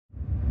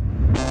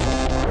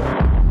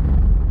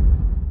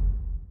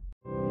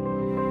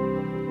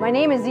My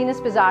name is Zina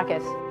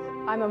Spezakis.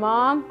 I'm a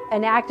mom,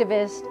 an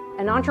activist,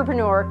 an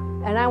entrepreneur,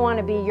 and I want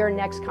to be your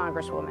next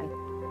Congresswoman.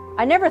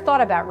 I never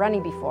thought about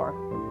running before.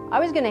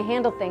 I was going to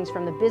handle things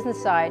from the business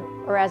side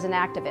or as an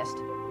activist.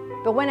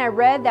 But when I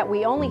read that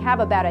we only have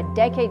about a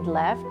decade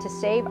left to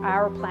save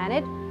our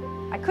planet,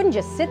 I couldn't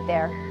just sit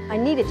there. I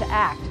needed to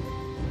act.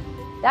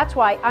 That's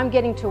why I'm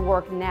getting to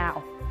work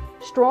now.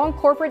 Strong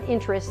corporate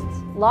interests,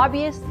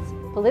 lobbyists,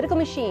 political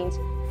machines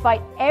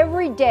fight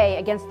every day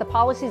against the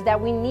policies that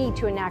we need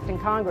to enact in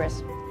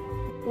Congress.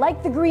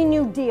 Like the Green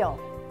New Deal,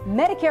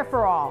 Medicare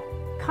for all,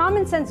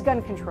 common sense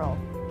gun control,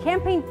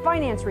 campaign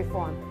finance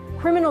reform,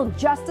 criminal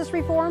justice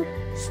reform,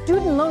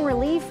 student loan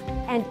relief,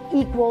 and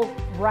equal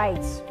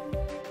rights.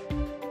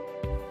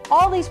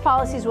 All these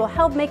policies will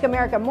help make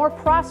America more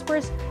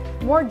prosperous,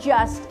 more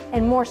just,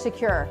 and more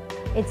secure.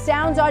 It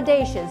sounds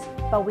audacious,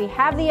 but we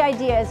have the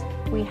ideas,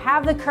 we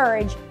have the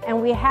courage,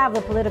 and we have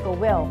the political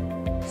will.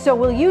 So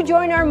will you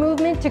join our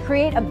movement to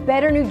create a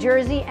better New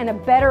Jersey and a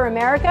better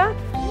America?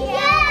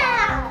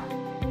 Yeah!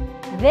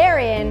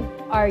 Therein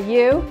are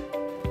you.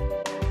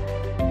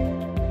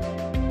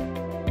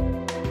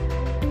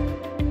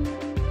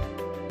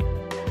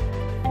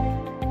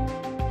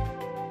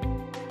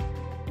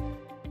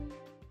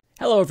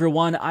 Hello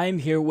everyone, I'm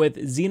here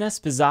with Zina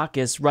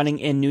Spezakis running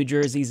in New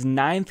Jersey's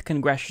 9th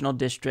Congressional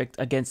District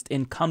against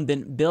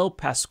incumbent Bill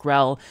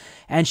Pascrell,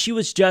 and she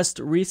was just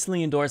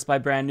recently endorsed by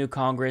brand new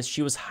Congress.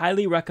 She was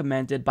highly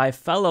recommended by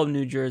fellow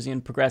New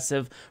Jerseyan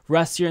progressive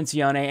Russ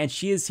Cirincione, and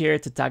she is here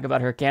to talk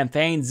about her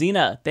campaign.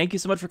 Zina, thank you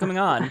so much for coming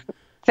on.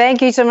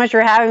 Thank you so much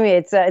for having me.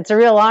 It's a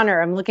real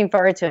honor. I'm looking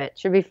forward to it.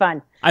 Should be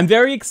fun. I'm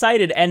very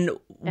excited, and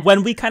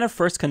when we kind of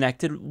first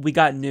connected, we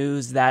got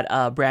news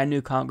that brand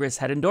new Congress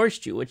had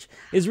endorsed you, which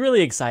is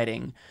really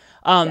exciting.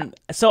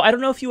 So I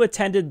don't know if you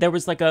attended, there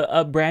was like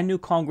a brand new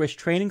Congress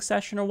training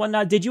session or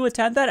whatnot. Did you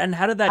attend that? And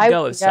how did that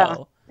go, if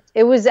so?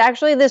 It was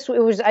actually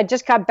I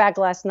just got back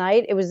last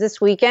night. It was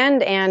this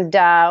weekend. And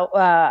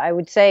I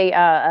would say,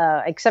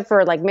 except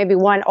for like maybe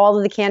one, all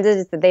of the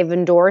candidates that they've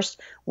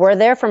endorsed were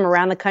there from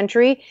around the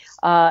country,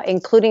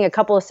 including a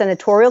couple of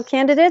senatorial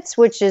candidates,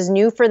 which is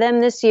new for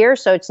them this year.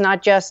 So it's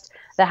not just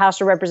the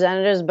House of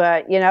Representatives,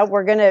 but you know,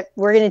 we're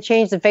gonna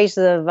change the face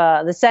of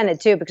the Senate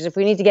too, because if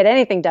we need to get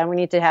anything done, we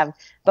need to have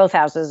both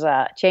houses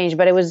changed.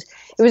 But it was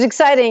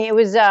exciting. It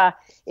was a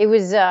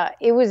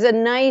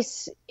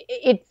nice.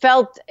 It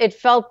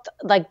felt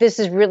like this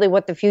is really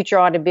what the future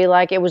ought to be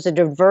like. It was a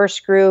diverse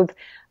group,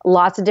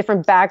 lots of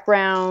different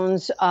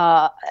backgrounds,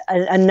 a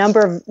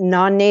number of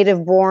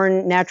non-native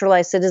born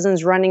naturalized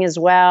citizens running as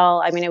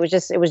well. I mean, it was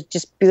just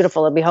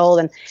beautiful to behold,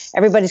 and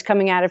everybody's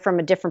coming at it from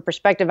a different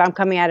perspective. I'm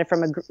coming at it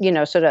from a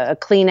sort of a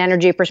clean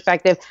energy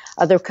perspective.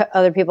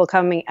 Other people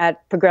coming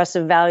at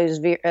progressive values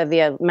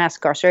via mass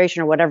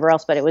incarceration or whatever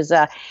else. But it was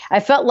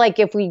I felt like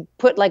if we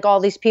put like all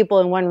these people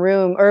in one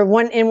room or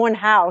in one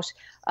house,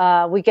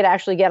 we could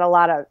actually get a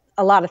lot of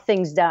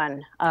things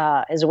done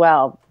as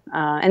well.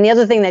 And the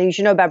other thing that you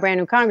should know about brand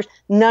new Congress,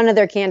 none of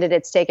their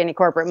candidates take any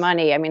corporate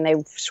money. I mean,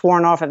 they've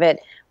sworn off of it.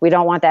 We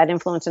don't want that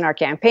influence in our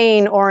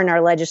campaign or in our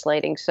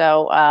legislating.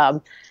 So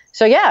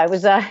yeah, it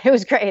was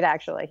great,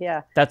 actually.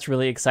 Yeah. That's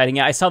really exciting.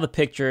 Yeah, I saw the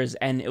pictures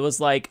and it was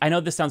like, I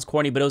know this sounds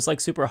corny, but it was like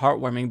super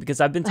heartwarming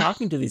because I've been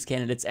talking to these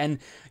candidates and,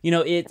 you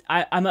know,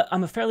 I'm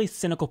a fairly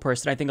cynical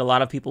person. I think a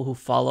lot of people who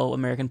follow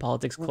American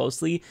politics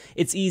closely,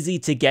 it's easy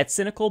to get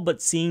cynical,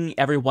 but seeing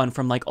everyone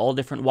from like all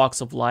different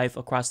walks of life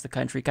across the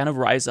country kind of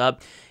rise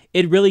up,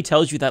 it really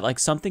tells you that like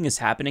something is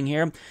happening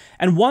here.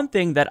 And one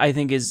thing that I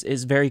think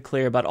is very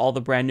clear about all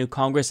the brand new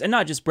Congress, and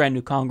not just brand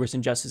new Congress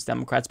and Justice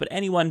Democrats, but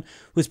anyone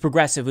who's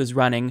progressive who's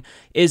running,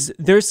 is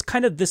there's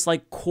kind of this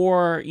like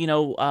core,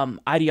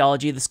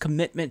 ideology, this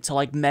commitment to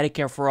like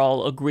Medicare for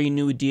all, a Green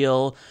New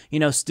Deal,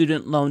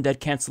 student loan debt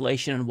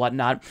cancellation and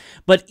whatnot.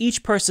 But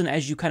each person,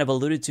 as you kind of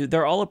alluded to,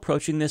 they're all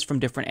approaching this from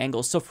different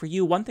angles. So for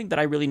you, one thing that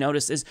I really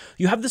noticed is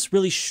you have this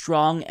really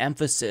strong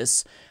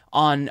emphasis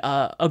on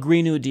a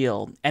Green New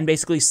Deal and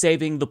basically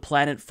saving the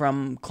planet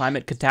from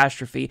climate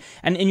catastrophe.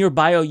 And in your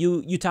bio,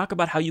 you talk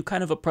about how you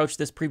kind of approached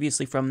this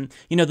previously from,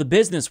 the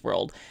business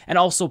world. And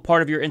also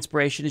part of your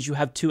inspiration is you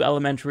have 2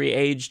 elementary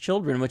age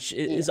children, which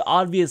is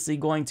obviously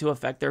going to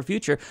affect their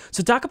future.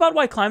 So talk about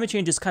why climate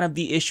change is kind of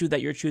the issue that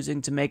you're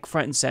choosing to make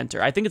front and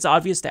center. I think it's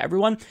obvious to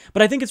everyone,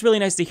 but I think it's really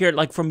nice to hear it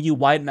like from you,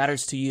 why it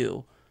matters to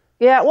you.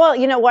 Yeah, well,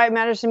 why it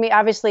matters to me,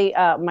 obviously,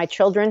 my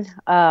children,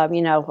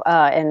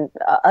 everyone's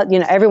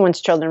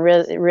children,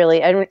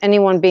 really,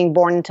 anyone being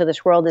born into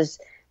this world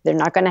they're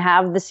not going to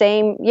have the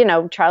same,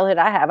 childhood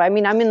I have. I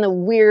mean, I'm in the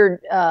weird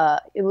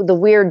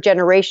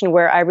generation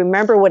where I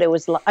remember what it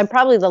was like. I'm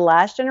probably the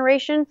last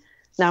generation.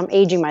 Now I'm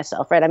aging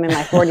myself, right? I'm in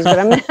my 40s, but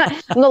I'm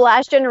the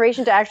last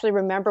generation to actually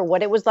remember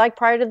what it was like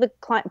prior to the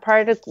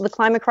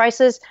climate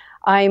crisis.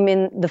 I'm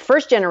in the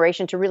first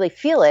generation to really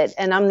feel it,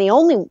 and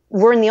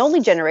we're in the only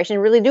generation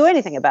to really do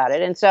anything about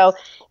it. And so,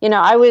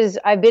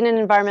 I've been an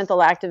environmental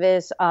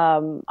activist.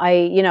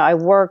 I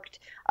worked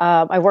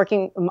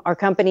Our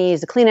company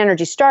is a clean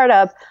energy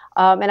startup.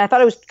 And I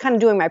thought I was kind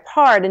of doing my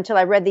part until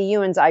I read the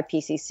UN's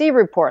IPCC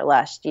report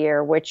last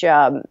year, which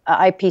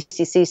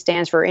IPCC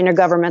stands for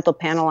Intergovernmental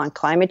Panel on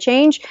Climate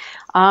Change.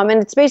 And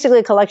it's basically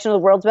a collection of the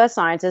world's best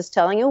scientists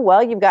telling you,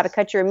 well, you've got to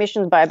cut your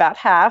emissions by about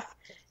half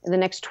in the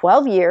next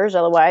 12 years.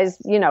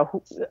 Otherwise,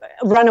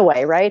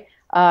 runaway, right?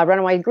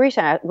 Runaway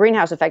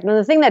greenhouse effect. And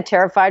the thing that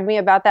terrified me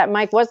about that,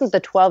 Mike, wasn't the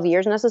 12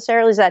 years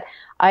necessarily, is that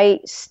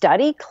I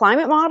study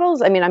climate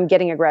models. I mean, I'm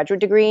getting a graduate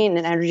degree in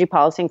energy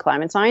policy and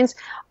climate science.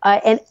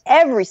 And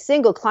every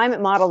single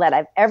climate model that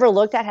I've ever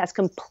looked at has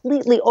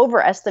completely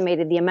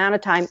overestimated the amount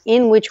of time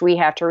in which we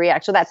have to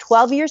react. So that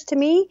 12 years to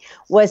me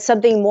was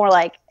something more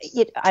like,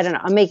 I don't know,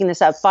 I'm making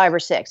this up, 5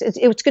 or 6.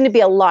 It's going to be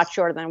a lot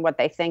shorter than what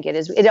they think it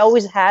is. It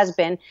always has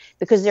been,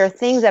 because there are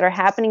things that are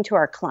happening to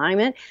our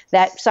climate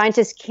that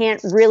scientists can't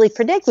really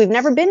predict.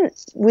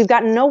 We've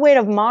gotten no way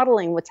of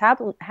modeling what's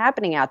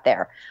happening out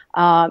there.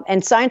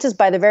 And scientists,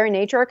 by their very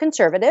nature, are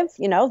conservative.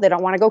 They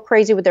don't want to go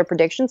crazy with their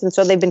predictions. And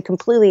so they've been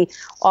completely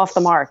off the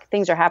mark.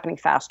 Things are happening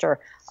faster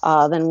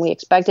than we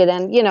expected.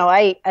 And,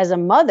 I, as a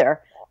mother,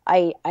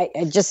 I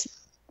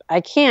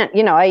can't,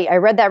 I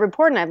read that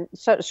report and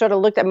I sort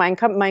of looked at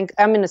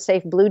I'm in a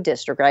safe blue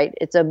district, right?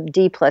 It's a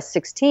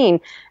D+16.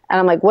 And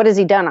I'm like, what has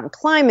he done on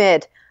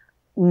climate?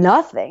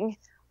 Nothing.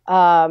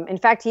 In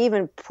fact, he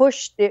even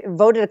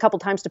voted a couple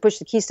times to push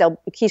the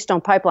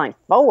Keystone Pipeline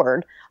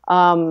forward.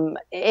 And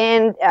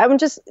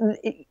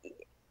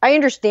I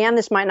understand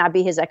this might not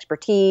be his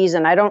expertise,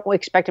 and I don't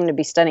expect him to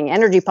be studying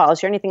energy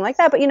policy or anything like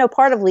that. But,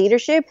 part of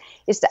leadership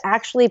is to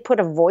actually put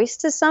a voice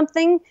to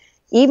something,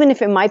 even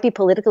if it might be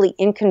politically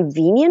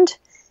inconvenient.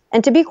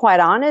 And to be quite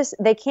honest,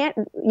 they can't,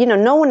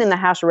 no one in the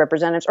House of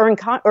Representatives or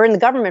in the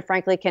government,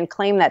 frankly, can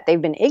claim that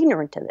they've been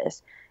ignorant to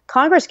this.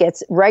 Congress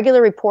gets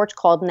regular reports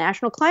called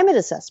national climate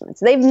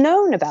assessments. They've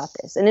known about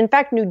this. And in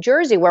fact, New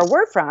Jersey, where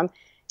we're from,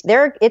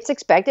 it's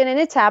expected, and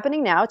it's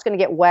happening now. It's going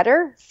to get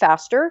wetter,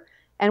 faster,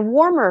 and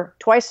warmer,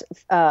 twice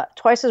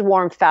as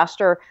warm,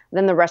 faster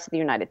than the rest of the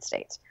United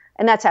States.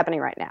 And that's happening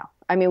right now.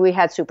 I mean, we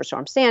had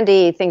Superstorm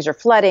Sandy. Things are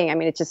flooding. I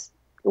mean, it's just,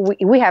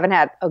 we haven't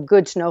had a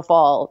good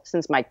snowfall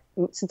since my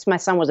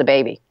son was a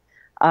baby.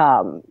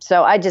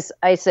 So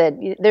I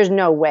said, there's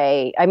no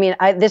way. I mean,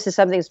 this is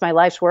something that's my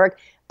life's work,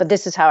 but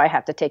this is how I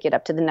have to take it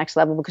up to the next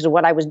level, because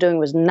what I was doing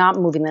was not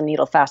moving the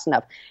needle fast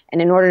enough.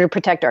 And in order to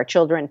protect our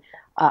children,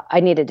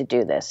 I needed to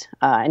do this.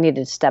 I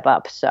needed to step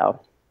up. So.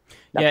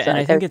 Yeah, and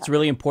I think it's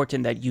really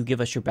important that you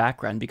give us your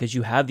background, because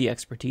you have the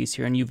expertise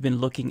here and you've been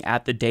looking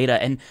at the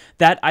data. And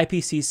that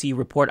IPCC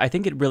report, I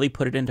think it really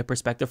put it into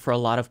perspective for a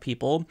lot of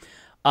people,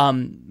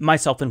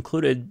 myself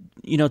included,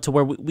 to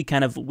where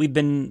we've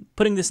been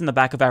putting this in the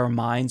back of our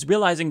minds,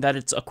 realizing that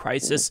it's a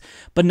crisis,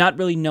 but not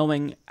really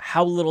knowing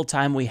how little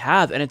time we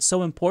have. And it's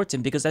so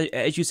important because,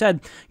 as you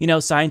said,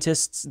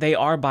 scientists, they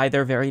are by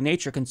their very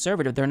nature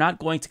conservative. They're not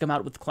going to come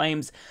out with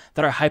claims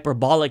that are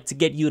hyperbolic to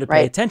get you to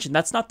pay attention.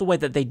 That's not the way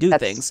that they do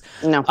things.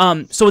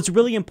 No. So it's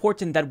really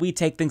important that we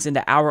take things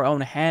into our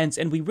own hands,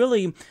 and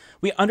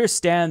we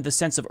understand the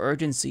sense of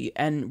urgency,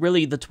 and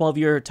really the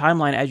 12-year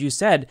timeline, as you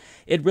said,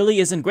 it really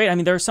isn't great. I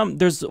mean,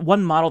 there's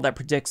one model that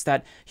predicts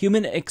that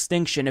human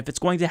extinction, if it's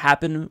going to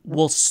happen,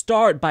 will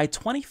start by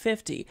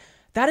 2050.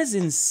 That is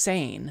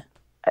insane.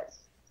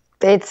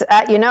 It's,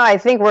 I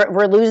think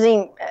we're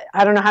losing,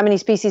 I don't know how many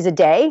species a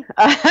day.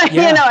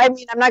 Yeah. I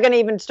mean, I'm not going to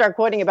even start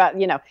quoting about,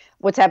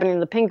 what's happening in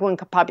the penguin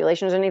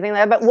populations or anything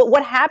like that. But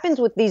what happens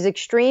with these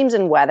extremes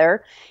in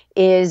weather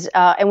is,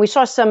 and we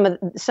saw some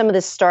of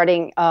this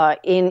starting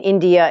in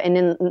India and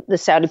in the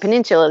Saudi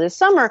Peninsula this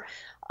summer,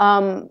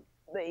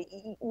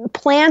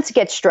 plants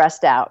get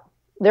stressed out.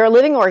 They're a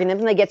living organism,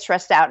 and they get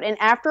stressed out. And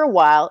after a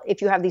while,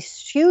 if you have these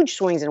huge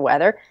swings in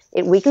weather,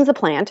 it weakens the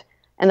plant,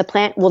 and the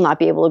plant will not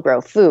be able to grow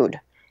food.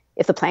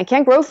 If the plant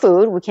can't grow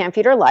food, we can't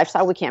feed our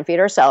livestock, we can't feed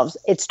ourselves,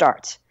 it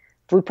starts.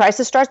 Food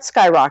prices start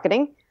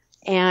skyrocketing,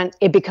 and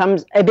it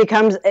becomes an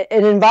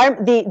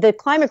environment. The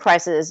climate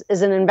crisis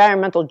is an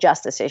environmental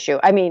justice issue.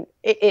 I mean,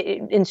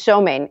 in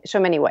so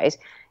many ways.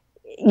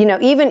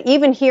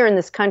 Even here in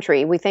this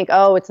country, we think,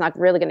 oh, it's not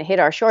really going to hit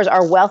our shores.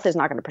 Our wealth is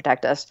not going to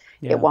protect us.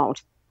 Yeah. It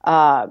won't.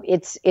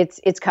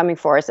 It's coming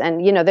for us.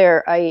 And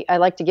I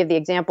like to give the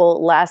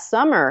example. Last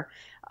summer,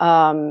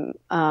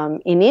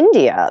 in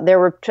India, there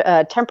were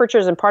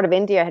temperatures in part of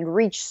India had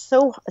reached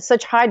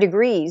such high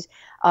degrees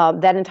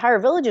that entire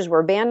villages were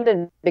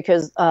abandoned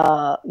because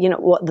the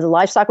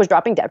livestock was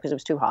dropping dead because it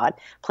was too hot.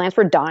 Plants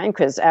were dying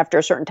because after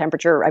a certain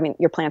temperature, I mean,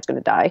 your plant's going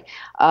to die.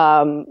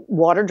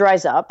 Water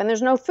dries up and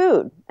there's no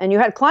food, and you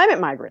had climate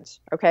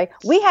migrants. Okay,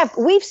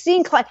 we've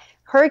seen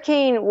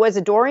Hurricane, was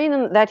it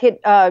Dorian, that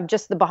hit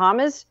just the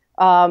Bahamas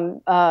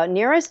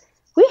near us.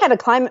 We had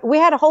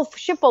a whole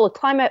ship full of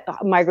climate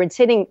migrants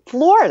hitting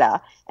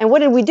Florida. And what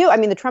did we do? I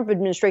mean, the Trump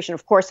administration,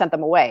 of course, sent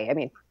them away. I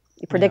mean,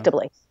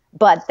 predictably. Yeah.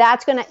 But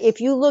that's going to,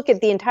 if you look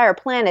at the entire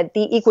planet,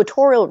 the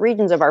equatorial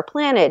regions of our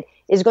planet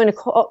is going to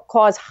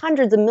cause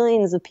hundreds of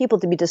millions of people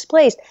to be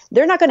displaced.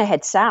 They're not going to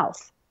head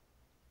south.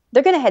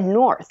 They're going to head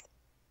north.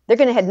 They're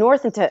going to head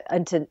north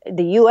into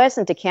the U.S.,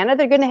 into Canada.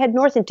 They're going to head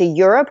north into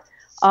Europe.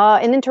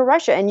 and into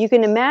Russia. And you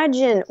can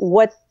imagine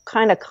what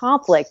kind of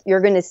conflict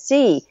you're going to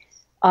see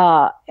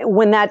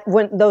when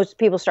those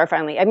people start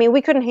finally. I mean,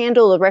 we couldn't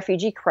handle the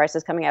refugee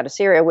crisis coming out of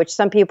Syria, which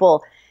some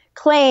people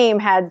claim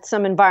had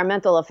some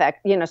environmental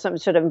effect, some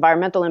sort of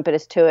environmental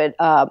impetus to it.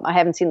 I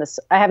haven't seen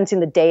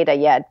the data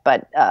yet,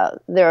 but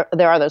there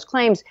are those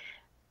claims.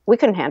 We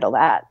couldn't handle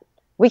that.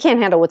 We can't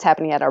handle what's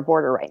happening at our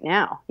border right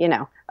now.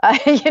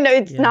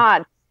 It's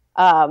not.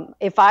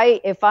 If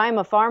I'm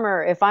a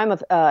farmer, if I'm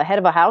a head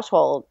of a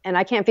household and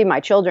I can't feed my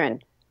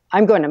children,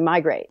 I'm going to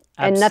migrate.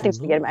 Absolutely. And nothing's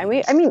to get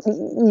me. I mean,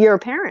 you're a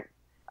parent.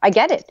 I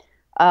get it.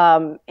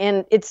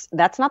 And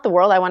that's not the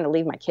world I want to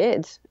leave my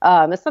kids.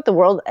 It's not the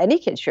world any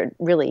kid should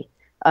really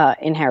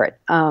inherit.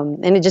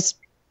 And it's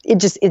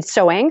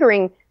so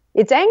angering.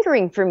 It's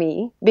angering for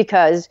me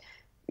because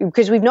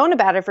we've known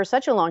about it for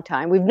such a long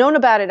time. We've known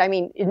about it. I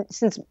mean,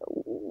 since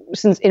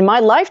in my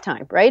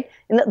lifetime, right?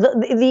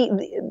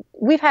 And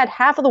we've had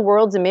half of the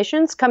world's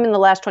emissions come in the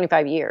last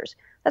 25 years.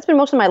 That's been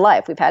most of my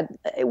life.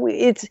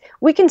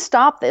 We can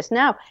stop this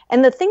now.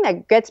 And the thing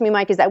that gets me,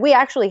 Mike, is that we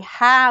actually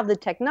have the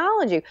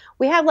technology.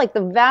 We have like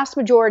the vast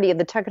majority of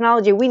the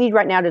technology we need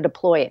right now to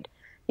deploy it.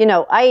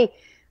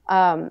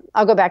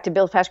 I'll go back to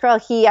Bill Pascrell.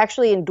 He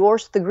actually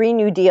endorsed the Green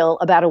New Deal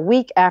about a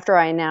week after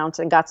I announced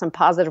and got some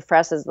positive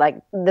press as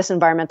like this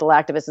environmental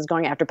activist is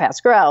going after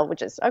Pascrell,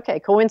 which is, okay,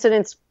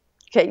 coincidence.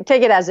 Okay,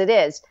 take it as it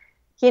is.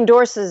 He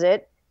endorses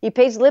it. He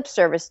pays lip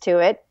service to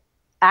it.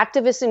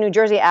 Activists in New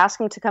Jersey ask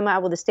him to come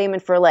out with a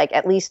statement for like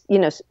at least,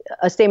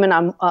 a statement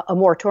on a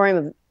moratorium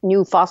of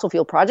new fossil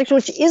fuel projects,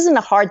 which isn't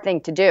a hard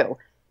thing to do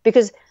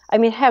because, I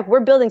mean, heck, we're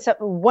building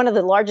one of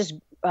the largest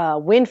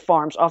wind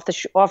farms off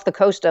the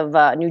coast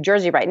of New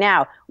Jersey right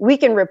now. We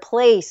can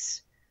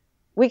replace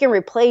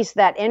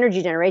that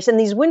energy generation.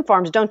 These wind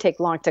farms don't take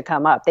long to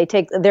come up.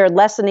 They're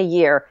less than a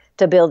year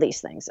to build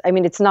these things. I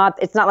mean, it's not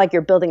like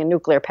you're building a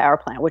nuclear power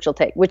plant,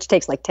 which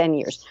takes like 10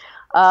 years.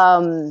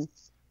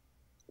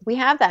 We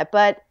have that,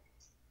 but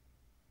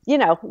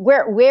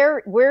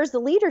where's the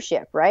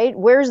leadership, right?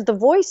 Where's the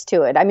voice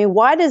to it? I mean,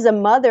 why does a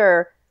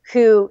mother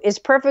who is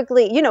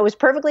perfectly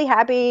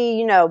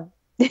happy,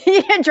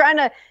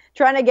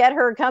 trying to get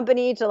her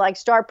company to like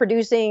start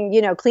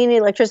producing, clean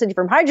electricity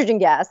from hydrogen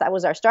gas.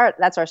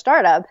 That's our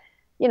startup.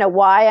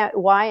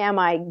 Why am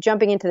I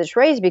jumping into this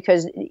race?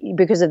 Because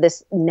of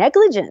this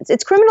negligence.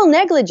 It's criminal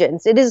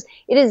negligence. It is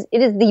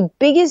the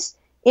biggest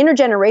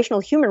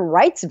intergenerational human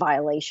rights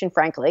violation,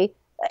 frankly,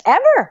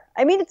 ever.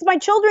 I mean, it's my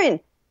children.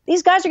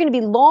 These guys are going to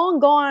be long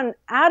gone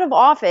out of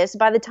office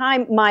by the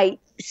time my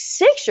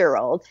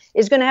 6-year-old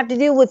is going to have to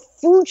deal with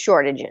food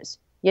shortages.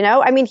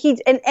 I mean,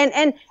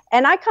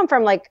 and I come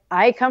from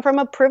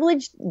a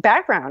privileged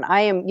background.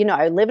 I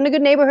live in a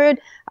good neighborhood.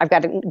 I've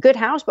got a good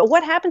house. But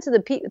what happens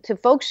to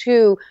folks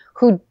who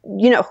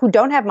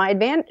don't have my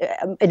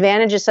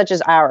advantages such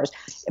as ours?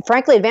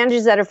 Frankly,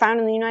 advantages that are found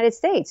in the United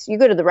States. You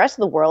go to the rest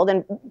of the world,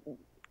 and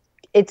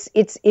these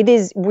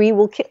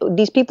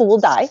people will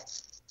die.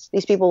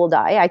 These people will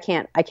die. I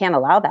can't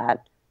allow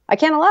that. I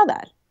can't allow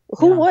that.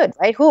 Who would,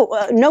 right?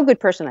 No good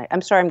person.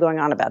 I'm sorry I'm going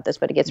on about this,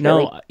 but it gets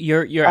really... No,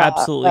 you're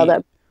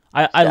absolutely...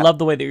 I love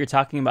the way that you're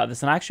talking about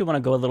this, and I actually want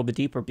to go a little bit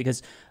deeper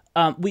because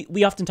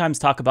we oftentimes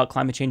talk about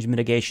climate change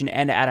mitigation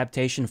and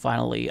adaptation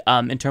finally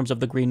in terms of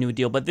the Green New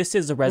Deal, but this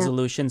is a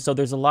resolution, so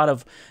there's a lot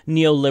of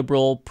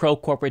neoliberal,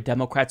 pro-corporate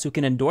Democrats who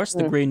can endorse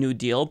the Green New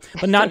Deal,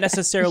 but not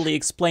necessarily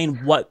explain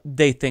what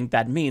they think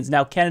that means.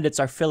 Now, candidates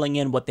are filling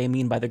in what they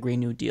mean by the Green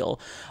New Deal.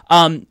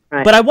 Right.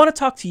 But I want to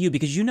talk to you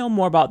because you know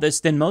more about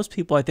this than most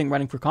people, I think,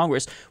 running for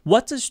Congress.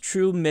 What does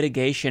true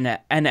mitigation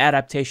and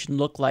adaptation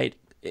look like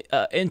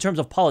in terms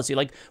of policy?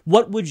 Like,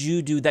 what would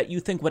you do that you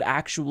think would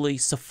actually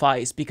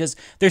suffice? Because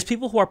there's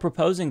people who are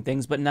proposing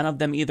things, but none of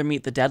them either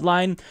meet the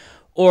deadline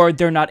or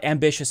they're not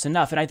ambitious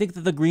enough. And I think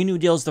that the Green New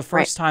Deal is the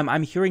first time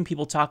I'm hearing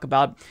people talk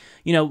about,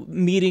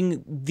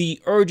 meeting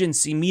the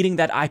urgency, meeting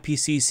that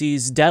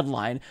IPCC's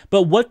deadline.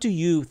 But what do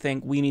you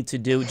think we need to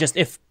do just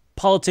if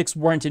politics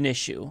weren't an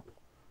issue?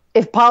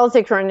 If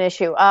politics were an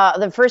issue,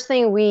 the first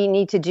thing we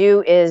need to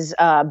do is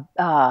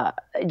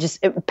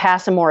just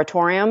pass a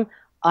moratorium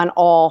on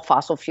all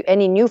fossil fuel.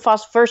 Any new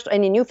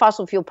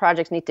fossil fuel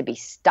projects need to be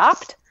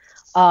stopped,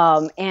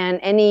 and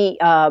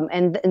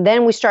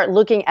then we start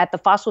looking at the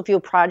fossil fuel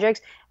projects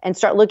and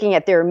start looking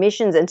at their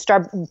emissions and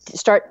start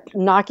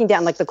knocking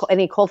down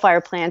any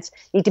coal-fired plants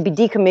need to be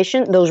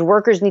decommissioned. Those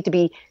workers need to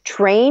be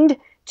trained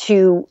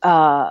to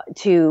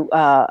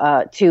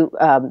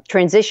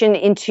transition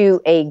into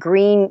a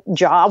green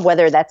job,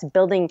 whether that's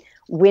building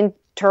wind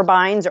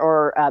turbines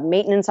or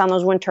maintenance on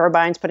those wind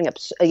turbines, putting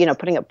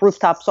up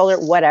rooftop solar,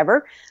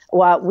 whatever.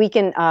 Well, we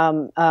can.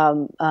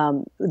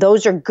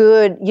 Those are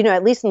good.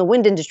 At least in the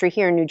wind industry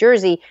here in New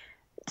Jersey,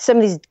 some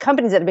of these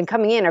companies that have been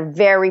coming in are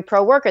very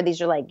pro-worker.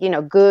 These are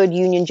good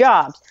union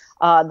jobs.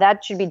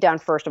 That should be done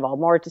first of all.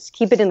 More, just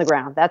keep it in the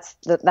ground. That's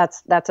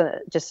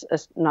just a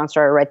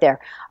non-starter right there.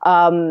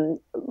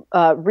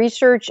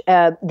 Research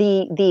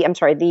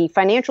the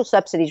financial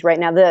subsidies right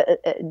now.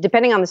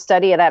 Depending on the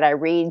study that I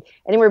read,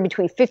 anywhere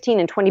between $15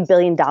 and $20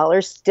 billion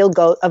still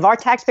go of our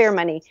taxpayer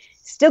money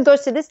still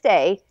goes to this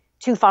day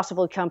to fossil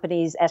fuel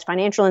companies as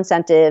financial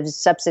incentives,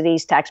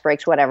 subsidies, tax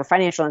breaks, whatever,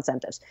 financial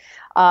incentives.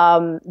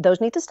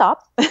 Those need to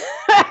stop.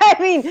 I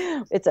mean,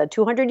 it's a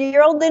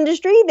 200-year-old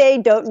industry. They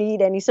don't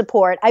need any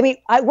support. I mean,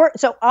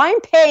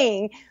 I'm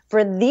paying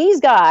for these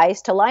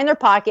guys to line their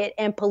pocket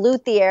and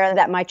pollute the air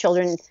that my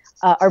children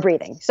are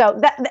breathing. So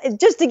that,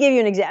 just to give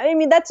you an example, I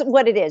mean, that's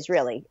what it is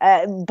really,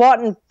 bought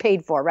and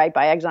paid for, right,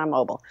 by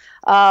ExxonMobil.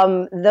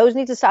 Those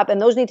need to stop,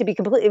 and those need to be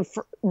completely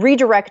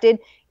redirected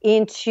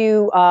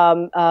into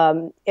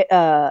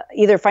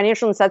either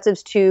financial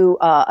incentives to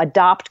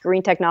adopt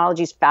green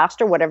technologies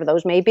faster, whatever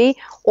those may be,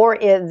 or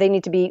they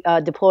need to be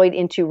deployed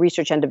into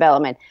research and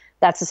development.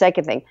 That's the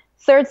second thing.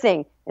 Third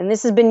thing, and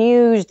this has been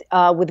used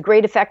with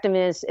great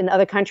effectiveness in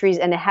other countries,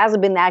 and it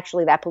hasn't been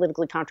actually that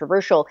politically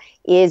controversial,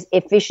 is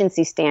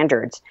efficiency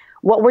standards.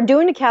 What we're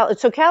doing to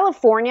so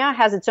California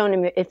has its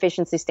own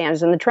efficiency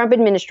standards, and the Trump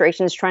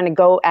administration is trying to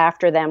go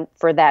after them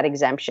for that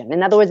exemption.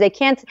 In other words,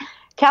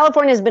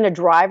 California has been a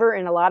driver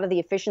in a lot of the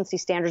efficiency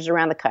standards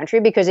around the country,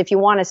 because if you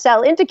want to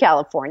sell into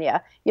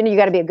California, you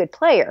got to be a good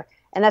player.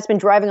 And that's been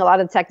driving a lot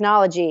of the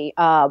technology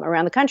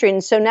around the country.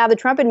 And so now the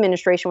Trump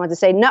administration wants to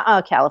say,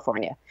 nuh-uh,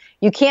 California,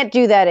 you can't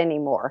do that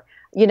anymore.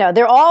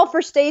 They're all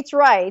for states'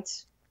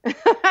 rights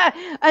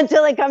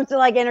until it comes to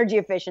like energy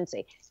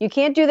efficiency. You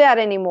can't do that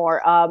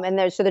anymore. And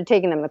they're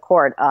taking them to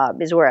court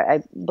is where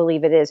I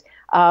believe it is.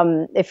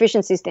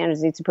 Efficiency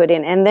standards need to put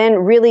in. And then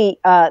really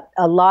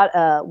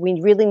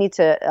we really need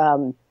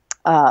to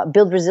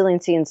build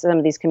resiliency in some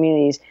of these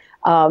communities.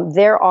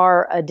 There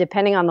are,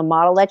 depending on the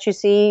model that you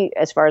see,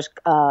 as far as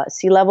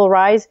sea level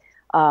rise,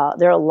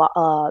 there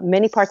are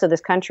many parts of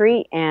this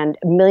country, and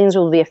millions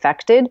will be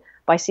affected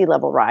by sea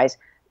level rise.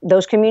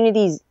 Those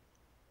communities,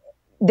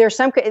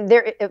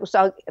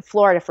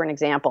 Florida, for an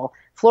example.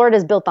 Florida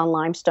is built on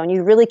limestone.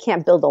 You really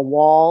can't build a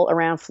wall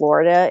around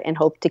Florida and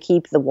hope to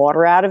keep the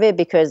water out of it,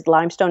 because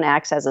limestone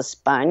acts as a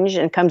sponge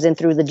and comes in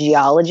through the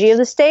geology of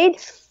the state.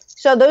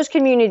 So those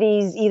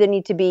communities either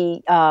need to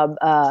be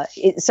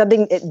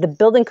the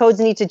building codes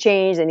need to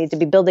change. They need to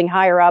be building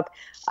higher up.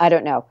 I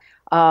don't know.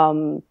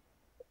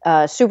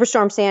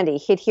 Superstorm Sandy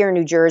hit here in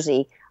New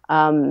Jersey.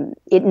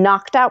 It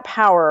knocked out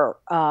power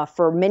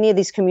for many of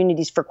these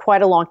communities for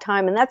quite a long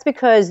time. And that's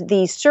because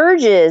the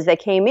surges that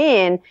came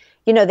in,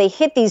 they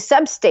hit these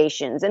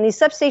substations. And these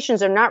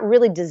substations are not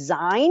really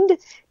designed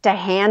to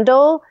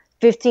handle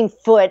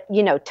 15-foot,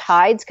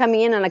 tides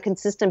coming in on a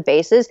consistent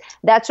basis.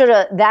 That sort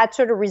of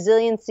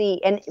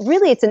resiliency, and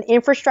really it's an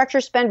infrastructure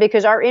spend,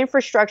 because our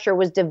infrastructure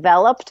was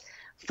developed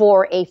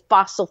for a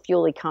fossil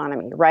fuel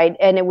economy, right?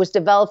 And it was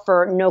developed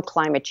for no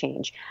climate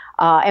change.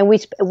 And we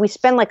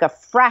spend like a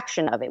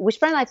fraction of it. We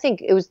spend, I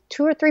think it was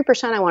 2 or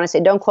 3%. I want to say,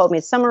 don't quote me.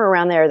 It's somewhere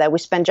around there that we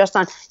spend just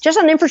on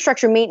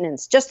infrastructure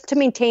maintenance, just to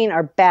maintain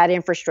our bad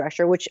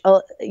infrastructure, which a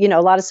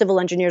lot of civil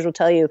engineers will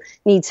tell you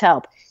needs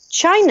help.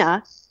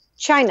 China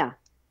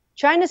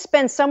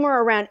spends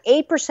somewhere around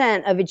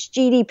 8% of its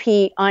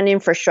GDP on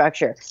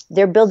infrastructure.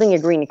 They're building a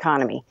green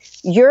economy.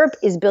 Europe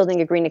is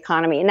building a green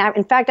economy. And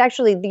in fact,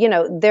 actually,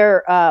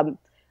 they're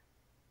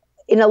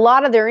in a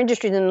lot of their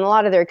industries and in a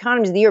lot of their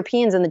economies, the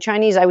Europeans and the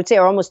Chinese, I would say,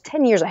 are almost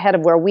 10 years ahead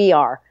of where we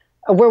are,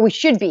 or where we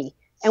should be.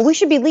 And we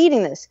should be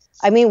leading this.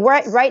 I mean,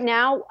 right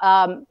now,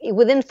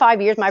 within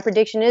 5 years, my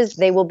prediction is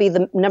they will be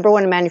the number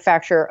one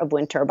manufacturer of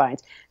wind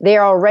turbines. They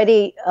are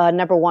already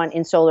number one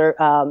in solar,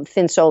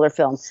 thin solar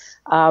film.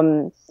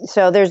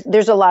 So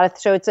there's a lot of,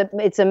 so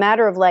it's a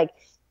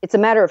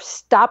matter of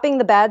stopping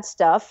the bad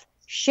stuff,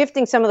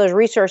 shifting some of those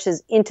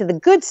resources into the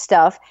good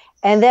stuff,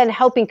 and then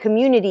helping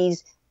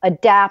communities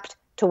adapt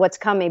to what's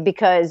coming.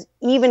 Because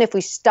even if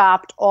we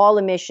stopped all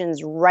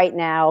emissions right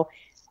now,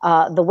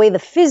 the way the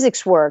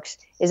physics works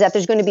is that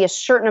there's going to be a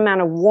certain amount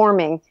of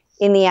warming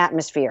in the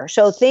atmosphere.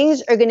 So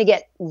things are going to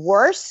get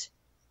worse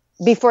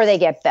before they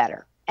get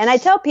better. And I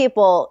tell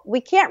people,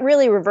 we can't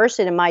really reverse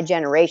it in my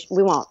generation.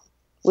 We won't.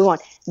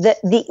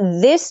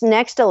 This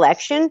next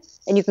election,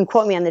 and you can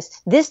quote me on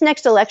this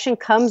next election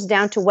comes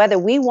down to whether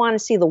we want to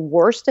see the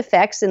worst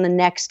effects in the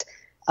next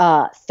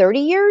 30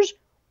 years,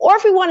 or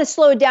if we want to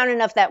slow it down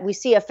enough that we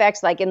see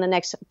effects like in the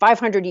next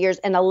 500 years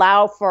and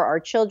allow for our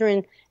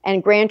children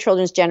and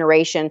grandchildren's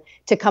generation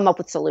to come up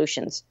with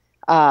solutions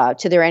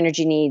to their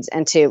energy needs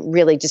and to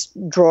really just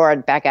draw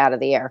it back out of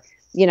the air.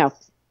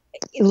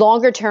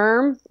 Longer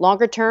term,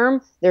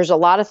 there's a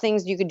lot of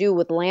things you could do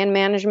with land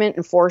management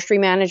and forestry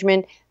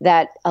management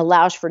that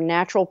allows for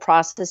natural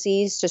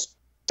processes to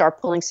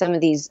start pulling some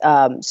of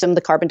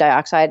the carbon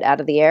dioxide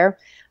out of the air.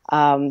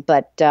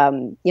 But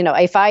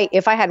if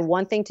I had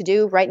one thing to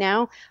do right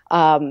now,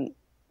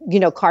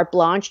 carte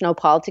blanche, no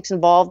politics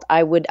involved,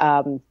 I would,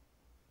 and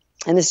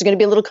this is going to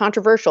be a little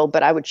controversial,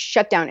 but I would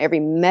shut down every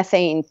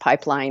methane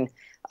pipeline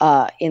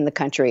in the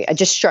country.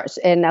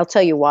 And I'll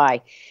tell you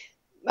why.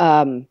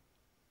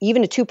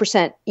 even a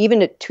 2%,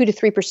 even a 2 to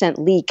 3%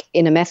 leak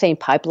in a methane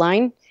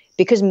pipeline,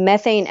 because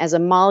methane as a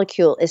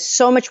molecule is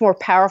so much more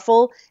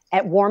powerful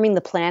at warming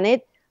the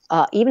planet.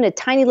 Even a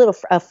tiny little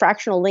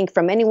fractional link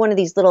from any one of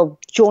these little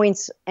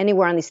joints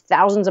anywhere on these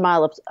thousands of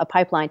miles of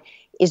pipeline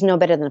is no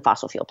better than a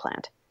fossil fuel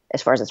plant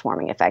as far as its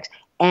warming effects.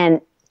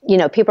 And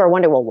people are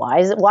wondering, well, why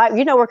is it? Why?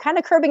 We're kind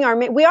of curbing our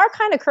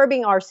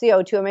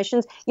CO2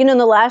 emissions. In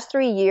the last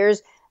 3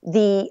 years,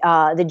 the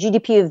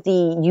GDP of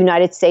the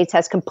United States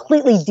has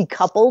completely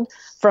decoupled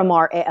from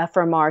our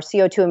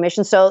CO2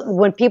 emissions. So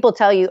when people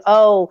tell you,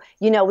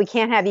 we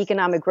can't have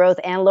economic growth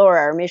and lower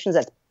our emissions,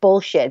 that's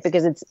bullshit,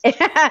 because it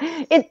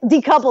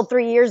decoupled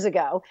 3 years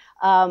ago.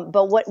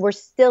 But what we're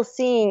still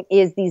seeing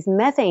is these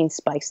methane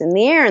spikes in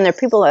the air, and there are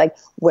people like,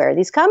 where are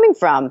these coming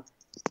from?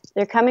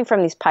 They're coming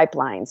from these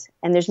pipelines,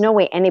 and there's no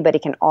way anybody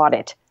can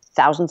audit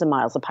thousands of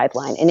miles of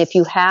pipeline. And if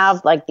you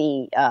have like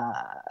the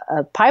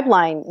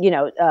pipeline,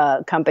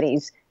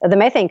 companies, the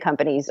methane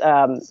companies,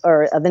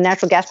 or the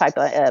natural gas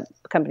pipeline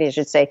companies, I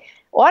should say,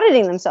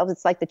 auditing themselves,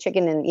 it's like the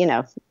chicken and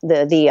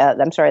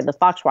the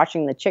fox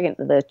watching the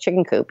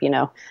chicken coop.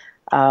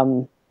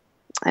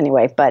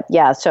 Anyway, but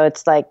yeah, so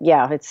it's like,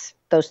 it's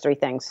those three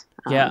things.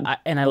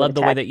 And I love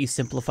the way that you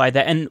simplify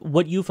that. And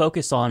what you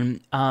focus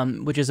on,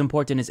 which is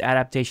important, is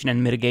adaptation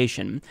and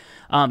mitigation.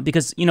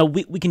 Because,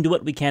 we can do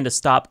what we can to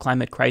stop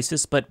climate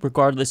crisis, but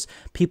regardless,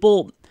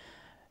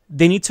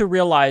 they need to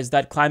realize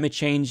that climate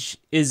change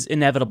is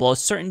inevitable, a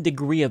certain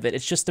degree of it.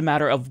 It's just a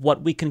matter of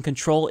what we can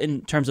control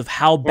in terms of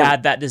how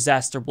bad that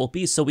disaster will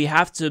be. So we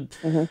have to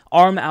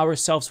arm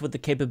ourselves with the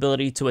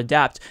capability to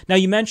adapt. Now,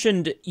 you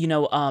mentioned,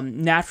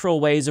 natural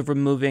ways of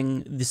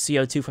removing the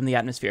CO2 from the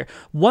atmosphere.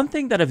 One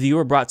thing that a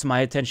viewer brought to my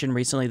attention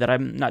recently that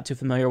I'm not too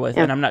familiar with,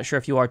 and I'm not sure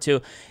if you are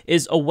too,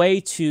 is a way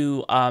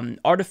to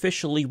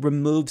artificially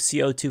remove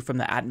CO2 from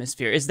the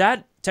atmosphere. Is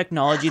that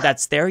technology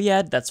that's there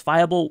yet, that's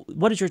viable?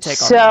 What is your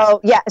take on that?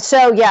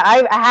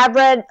 I have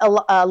read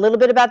a little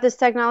bit about this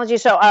technology.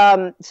 So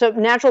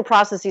natural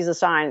processes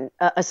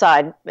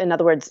aside, in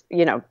other words,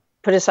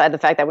 put aside the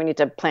fact that we need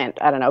to plant,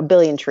 I don't know, 1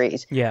 billion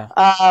trees.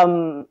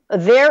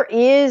 There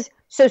is,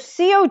 so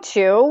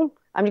CO2,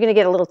 I'm going to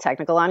get a little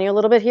technical on you a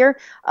little bit here.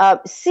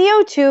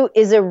 CO2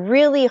 is a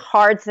really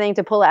hard thing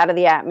to pull out of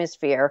the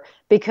atmosphere,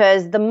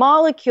 because the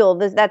molecule,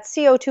 that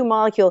CO2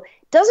 molecule,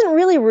 doesn't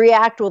really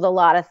react with a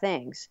lot of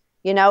things.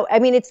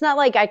 It's not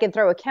like I can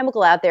throw a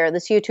chemical out there and the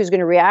CO2 is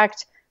going to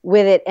react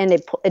with it and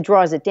it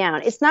draws it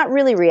down. It's not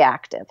really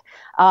reactive.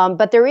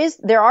 But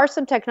there are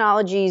some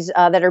technologies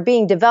that are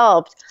being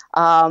developed,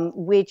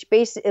 which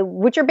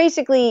are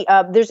basically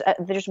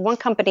there's one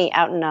company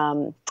out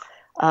in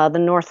the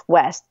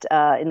Northwest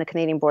in the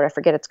Canadian border. I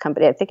forget its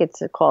company. I think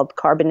it's called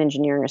Carbon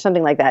Engineering or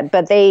something like that.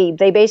 But they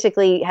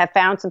basically have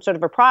found some sort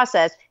of a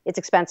process. It's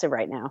expensive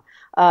right now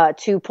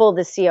to pull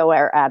the CO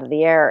air out of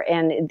the air.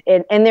 And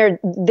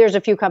there's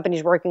a few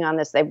companies working on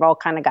this. They've all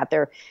kind of got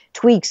their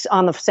tweaks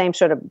on the same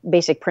sort of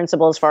basic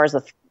principle as far as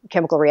the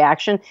chemical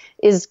reaction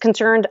is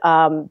concerned.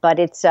 But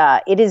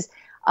it is.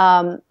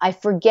 I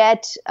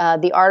forget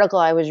the article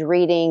I was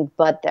reading,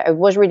 but I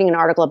was reading an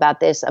article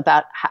about this,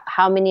 about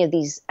how many of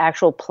these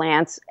actual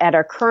plants at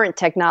our current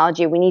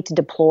technology we need to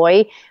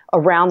deploy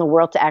around the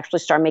world to actually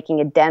start making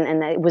a dent.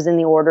 And it was in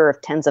the order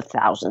of tens of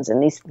thousands.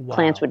 And these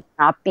plants would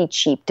not be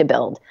cheap to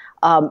build.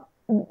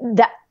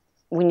 That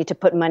we need to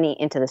put money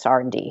into this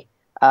R&D.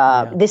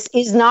 This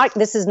is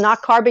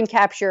not carbon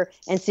capture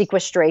and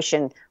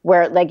sequestration,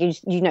 where like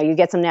you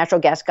get some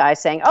natural gas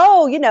guys saying,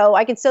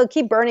 I can still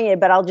keep burning it,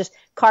 but I'll just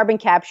carbon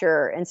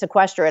capture and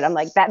sequester it. I'm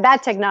like,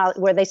 that technology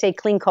where they say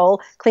clean coal's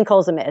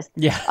a myth.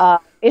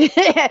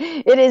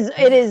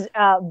 It is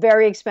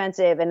very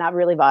expensive and not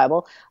really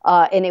viable,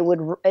 and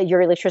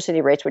your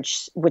electricity rates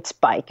would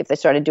spike if they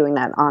started doing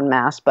that en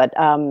masse. But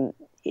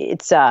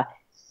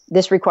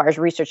this requires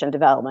research and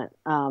development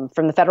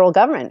from the federal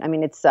government.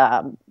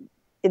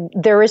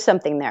 There is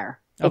something there.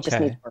 It just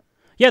needs work.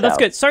 Yeah, that's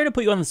good. Sorry to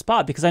put you on the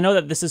spot, because I know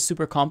that this is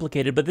super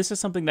complicated, but this is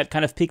something that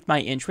kind of piqued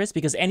my interest,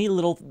 because any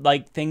little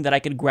thing that I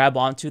could grab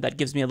onto that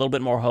gives me a little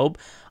bit more hope,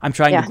 I'm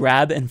trying to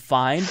grab and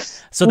find.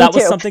 So that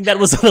was something that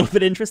was a little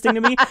bit interesting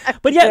to me.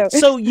 But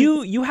so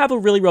you have a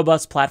really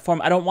robust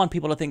platform. I don't want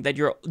people to think that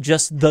you're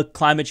just the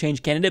climate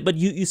change candidate, but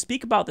you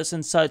speak about this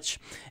in such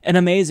an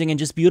amazing and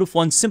just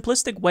beautiful and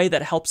simplistic way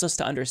that helps us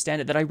to understand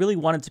it, that I really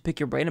wanted to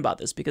pick your brain about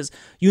this, because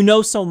you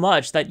know so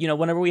much that,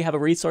 whenever we have a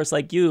resource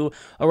like you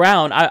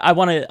around, I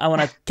want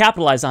to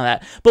capitalize on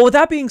that. But with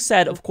that being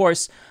said, of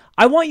course,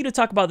 I want you to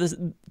talk about this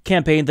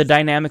campaign, the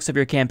dynamics of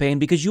your campaign,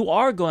 because you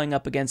are going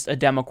up against a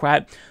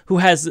Democrat who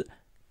has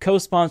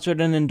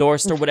co-sponsored and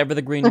endorsed or whatever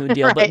the Green New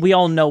Deal, but we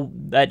all know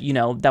that,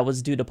 that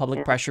was due to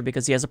public pressure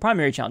because he has a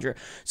primary challenger.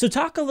 So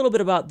talk a little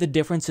bit about the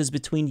differences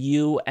between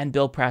you and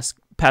Bill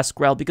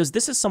Pascrell, because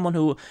this is someone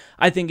who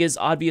I think is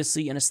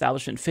obviously an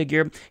establishment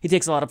figure. He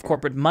takes a lot of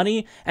corporate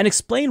money, and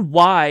explain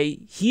why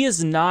he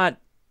is not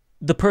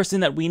the person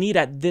that we need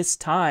at this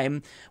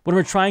time when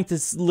we're trying to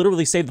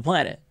literally save the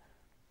planet.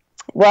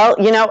 Well,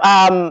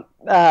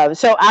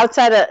 so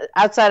outside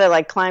of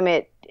like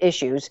climate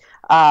issues,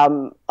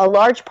 A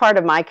large part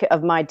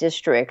of my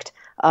district,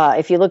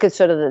 if you look at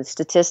sort of the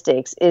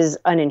statistics, is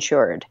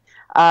uninsured.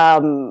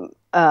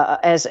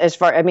 As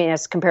far, I mean,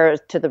 as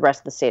compared to the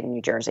rest of the state of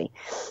New Jersey.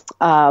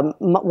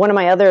 One of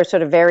my other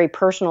sort of very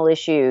personal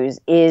issues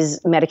is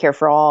Medicare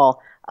for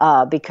all,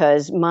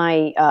 because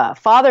my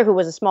father, who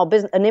was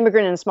an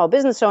immigrant and a small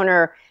business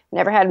owner,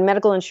 never had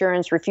medical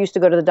insurance, refused to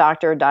go to the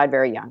doctor, died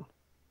very young.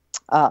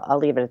 I'll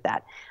leave it at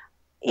that.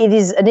 It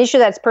is an issue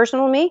that's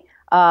personal to me.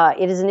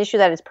 It is an issue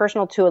that is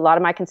personal to a lot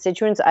of my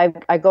constituents.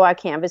 I go out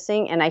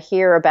canvassing and I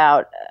hear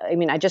about,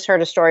 I just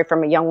heard a story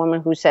from a young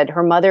woman who said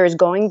her mother is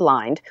going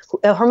blind.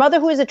 Her mother,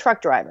 who is a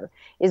truck driver,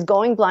 is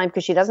going blind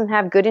because she doesn't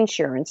have good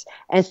insurance.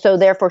 And so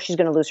therefore she's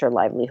going to lose her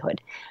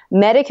livelihood.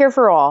 Medicare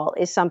for all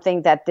is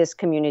something that this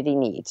community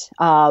needs.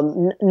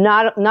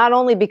 Not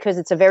only because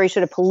it's a very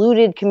sort of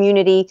polluted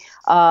community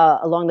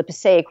along the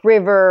Passaic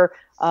River,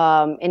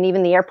 and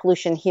even the air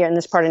pollution here in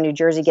this part of New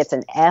Jersey gets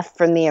an F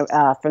from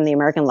the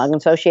American Lung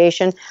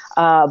Association.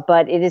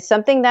 But it is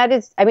something that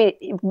is,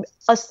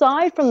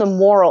 aside from the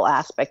moral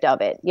aspect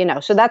of it,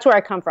 so that's where I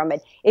come from.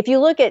 It. If you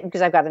look at,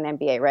 because I've got an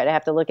MBA, right, I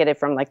have to look at it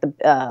from like the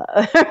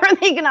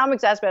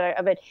economics aspect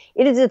of it.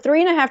 It is a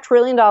 $3.5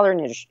 trillion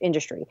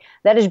industry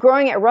that is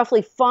growing at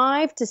roughly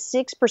 5 to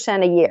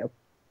 6% a year.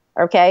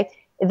 Okay,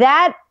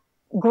 that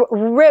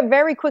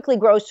very quickly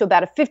grows to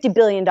about a $50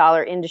 billion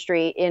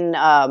industry in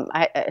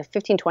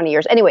 15, 20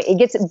 years. Anyway, it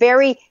gets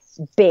very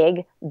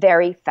big,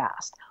 very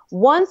fast.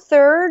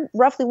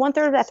 Roughly one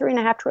third of that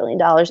 $3.5 trillion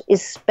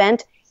is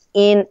spent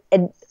in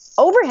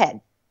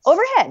overhead.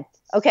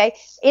 Okay.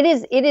 It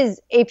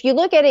is, if you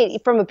look at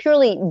it from a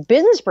purely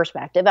business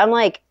perspective, I'm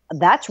like,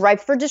 that's ripe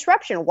for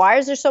disruption. Why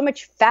is there so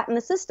much fat in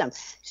the system?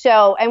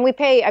 So, and we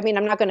pay, I'm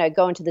not going to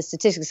go into the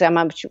statistics.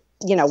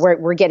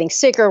 We're getting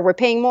sicker, we're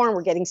paying more and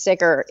we're getting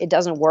sicker. It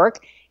doesn't work.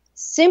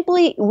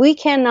 Simply, we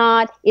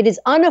cannot, it is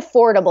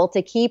unaffordable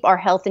to keep our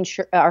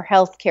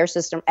health care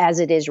system as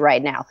it is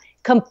right now.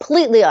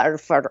 Completely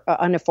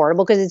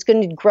unaffordable, because it's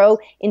going to grow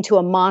into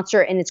a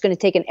monster and it's going to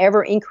take an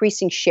ever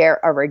increasing share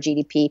of our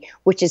GDP,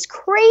 which is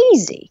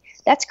crazy.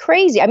 That's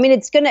crazy.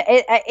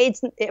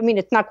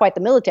 It's not quite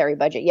the military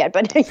budget yet,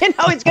 but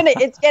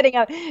it's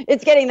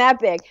getting that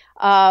big.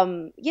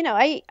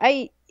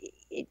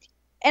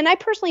 And I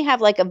personally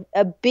have like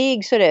a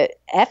big sort of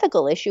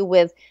ethical issue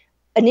with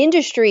an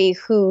industry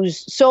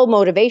whose sole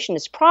motivation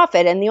is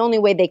profit, and the only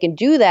way they can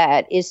do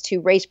that is to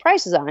raise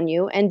prices on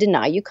you and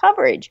deny you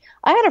coverage.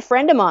 I had a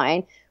friend of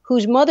mine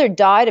whose mother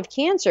died of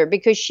cancer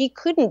because she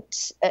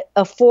couldn't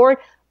afford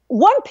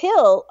one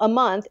pill a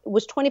month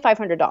was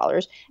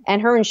 $2,500,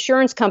 and her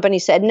insurance company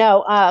said,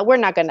 no, we're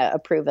not going to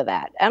approve of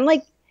that. I'm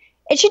like,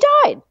 and she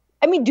died.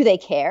 Do they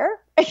care?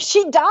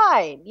 She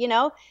died,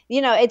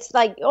 it's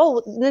like,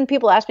 oh, then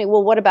people ask me,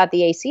 well, what about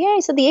the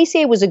ACA? So the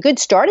ACA was a good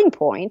starting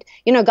point,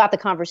 got the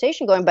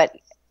conversation going. But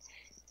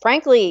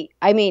frankly,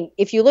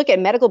 if you look at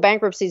medical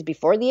bankruptcies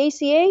before the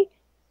ACA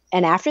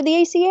and after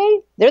the ACA,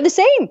 they're the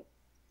same.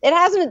 It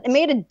hasn't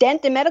made a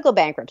dent in medical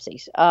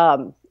bankruptcies.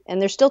 And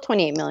there's still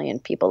 28 million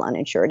people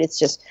uninsured. It's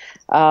just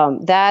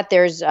that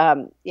there's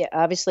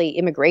obviously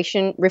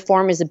immigration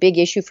reform is a big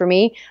issue for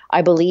me.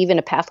 I believe in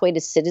a pathway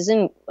to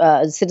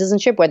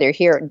citizenship, whether you're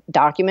here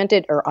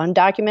documented or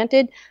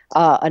undocumented.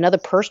 Another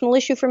personal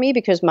issue for me,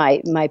 because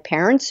my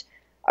parents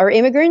are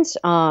immigrants,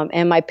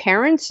 and my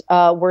parents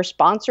were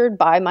sponsored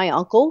by my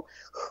uncle,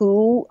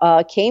 who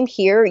came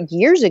here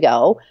years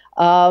ago.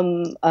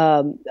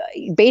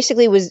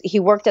 Basically he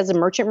worked as a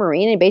merchant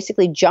marine and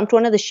basically jumped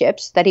one of the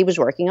ships that he was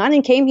working on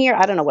and came here,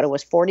 I don't know what it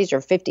was, 40s or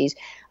 50s,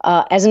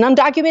 as an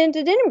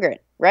undocumented immigrant,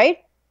 right?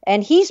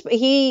 And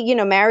he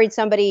married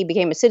somebody,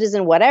 became a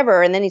citizen,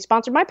 whatever, and then he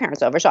sponsored my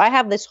parents over. So I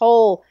have this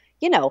whole,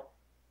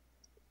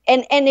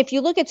 and if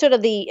you look at sort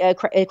of the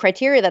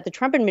criteria that the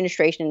Trump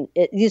administration,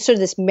 sort of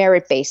this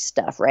merit-based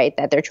stuff, right,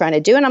 that they're trying to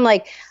do. And I'm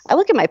like, I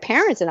look at my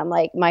parents and I'm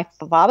like, my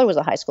father was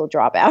a high school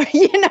dropout.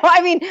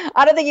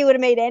 I don't think he would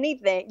have made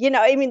anything.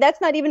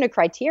 That's not even a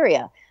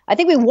criteria. I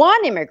think we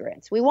want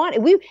immigrants. Can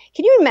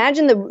you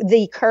imagine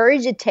the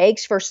courage it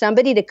takes for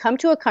somebody to come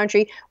to a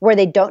country where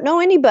they don't know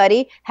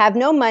anybody, have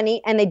no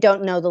money, and they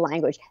don't know the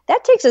language?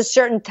 That takes a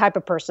certain type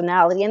of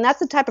personality. And that's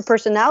the type of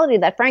personality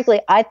that, frankly,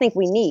 I think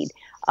we need.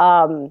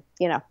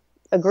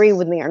 Agree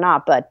with me or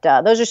not, but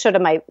those are sort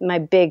of my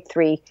big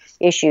three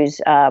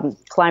issues: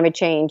 climate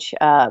change,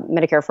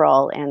 Medicare for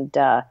all, and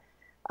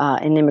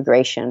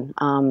immigration.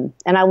 And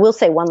I will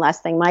say one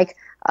last thing, Mike.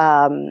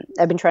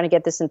 I've been trying to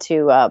get this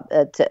to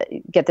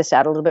get this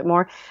out a little bit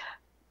more.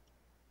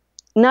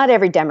 Not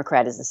every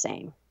Democrat is the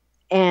same,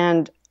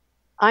 and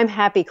I'm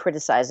happy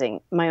criticizing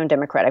my own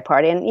Democratic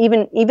Party, and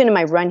even in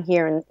my run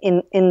here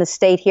in the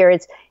state here,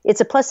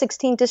 it's a plus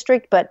 16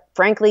 district, but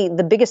frankly,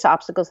 the biggest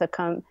obstacles have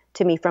come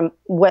to me from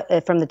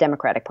the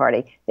Democratic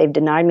Party. They've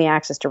denied me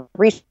access to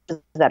resources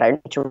that I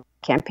need to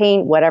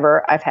campaign,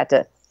 whatever.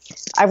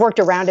 I've worked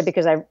around it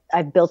because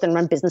I've built and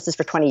run businesses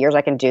for 20 years.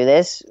 I can do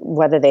this,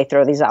 whether they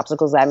throw these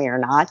obstacles at me or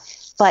not.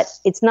 But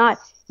it's not,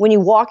 when you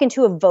walk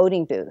into a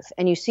voting booth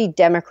and you see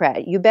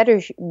Democrat, you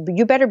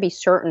better be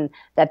certain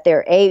that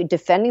they're A,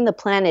 defending the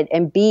planet,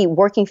 and B,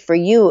 working for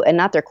you and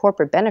not their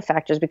corporate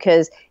benefactors.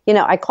 Because, you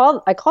know, I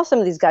call some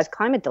of these guys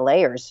climate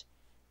delayers.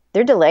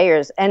 They're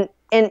delayers. And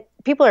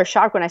people are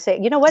shocked when I say,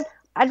 you know what?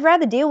 I'd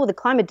rather deal with a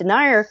climate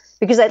denier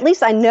because at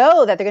least I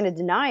know that they're going to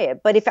deny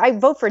it. But if I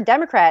vote for a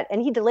Democrat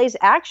and he delays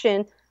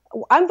action,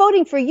 I'm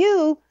voting for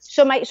you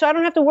so I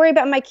don't have to worry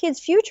about my kids'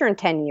 future in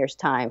 10 years'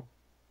 time.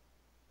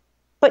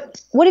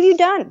 But what have you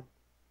done?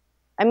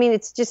 I mean,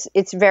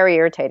 it's very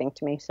irritating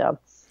to me. So,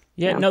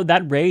 yeah, no,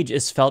 that rage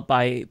is felt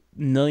by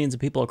millions of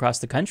people across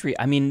the country.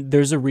 I mean,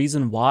 there's a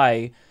reason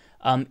why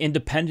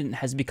independent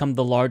has become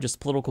the largest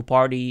political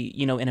party,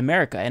 you know, in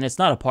America. And it's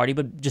not a party,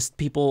 but just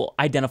people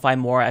identify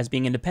more as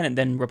being independent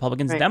than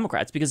Republicans and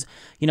Democrats because,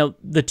 you know,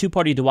 the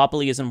two-party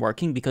duopoly isn't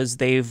working because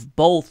they've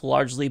both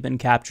largely been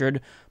captured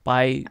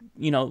by,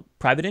 you know,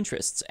 private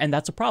interests. And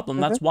that's a problem.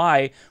 That's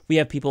why we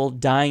have people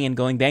dying and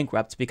going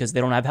bankrupt because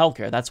they don't have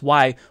healthcare. That's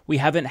why we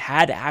haven't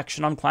had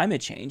action on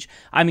climate change.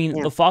 I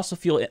mean, the fossil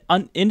fuel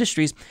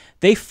industries,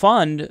 they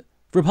fund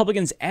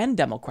Republicans and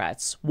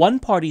Democrats. One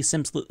party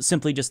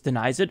simply just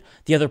denies it.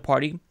 The other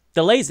party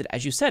delays it,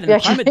 as you said.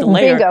 And climate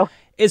delayer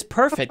is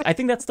perfect. I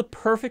think that's the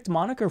perfect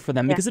moniker for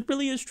them because it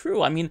really is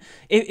true. I mean,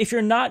 if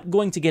you're not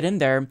going to get in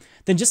there,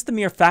 then just the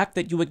mere fact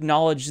that you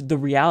acknowledge the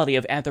reality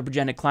of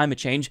anthropogenic climate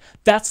change,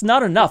 that's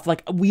not enough.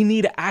 Like, we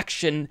need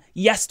action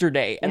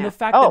yesterday. And the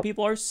fact that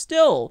people are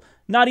still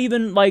not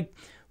even, like,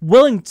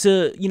 willing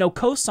to, you know,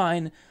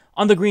 co-sign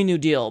on the Green New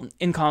Deal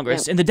in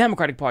Congress, in the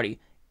Democratic Party,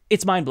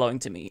 it's mind-blowing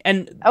to me.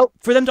 And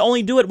for them to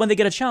only do it when they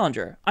get a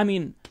challenger, I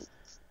mean...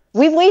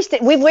 We've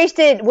wasted,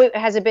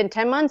 has it been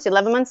 10 months,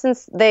 11 months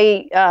since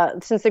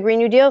the Green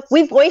New Deal?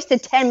 We've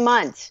wasted 10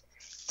 months.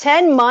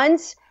 10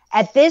 months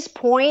at this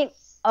point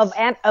of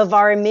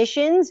our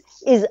emissions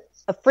is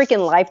a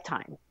freaking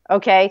lifetime,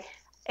 okay?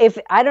 If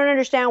I don't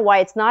understand why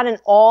it's not an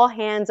all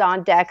hands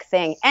on deck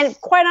thing. And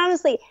quite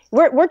honestly,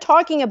 we're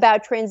talking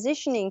about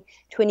transitioning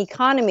to an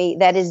economy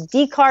that is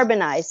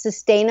decarbonized,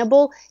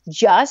 sustainable,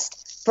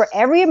 just for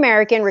every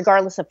American,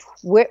 regardless of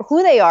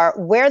who they are,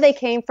 where they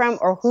came from,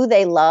 or who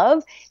they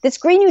love. This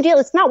Green New Deal,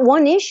 it's not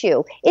one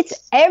issue. It's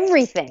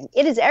everything.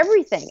 It is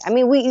everything. I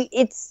mean,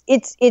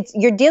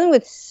 you're dealing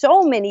with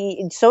so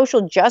many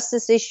social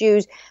justice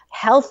issues,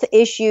 health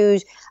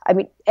issues, I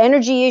mean,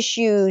 energy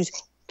issues,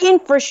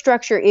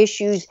 infrastructure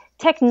issues,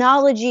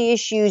 technology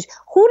issues.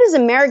 Who does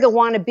America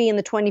want to be in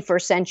the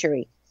 21st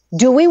century?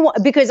 Do we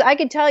want, because I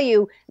can tell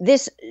you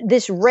this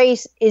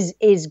race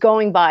is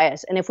going by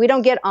us. And if we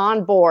don't get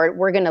on board,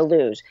 we're going to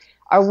lose.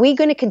 Are we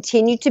going to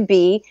continue to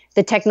be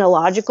the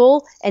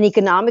technological and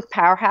economic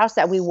powerhouse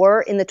that we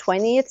were in the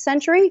 20th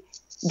century?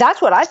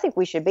 That's what I think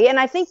we should be. And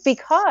I think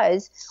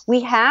because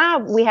we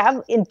have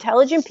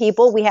intelligent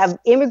people, we have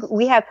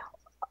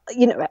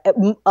you know,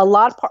 a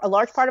large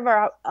part of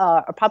our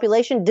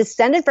population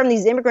descended from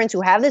these immigrants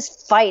who have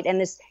this fight and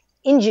this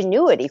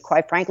ingenuity,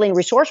 quite frankly, and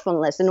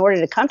resourcefulness in order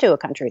to come to a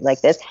country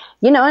like this.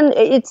 You know, and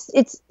it's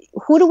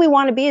who do we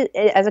want to be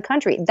as a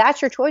country?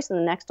 That's your choice in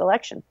the next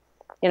election.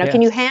 You know,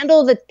 can you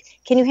handle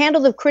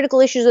the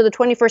critical issues of the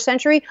 21st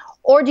century,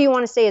 or do you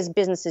want to stay as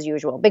business as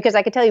usual? Because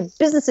I can tell you,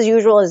 business as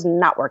usual is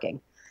not working.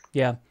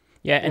 Yeah.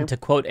 Yeah, and to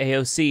quote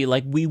AOC,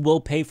 like, we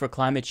will pay for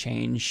climate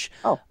change,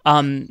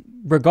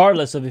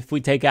 regardless of if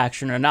we take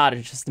action or not.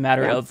 It's just a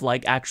matter of,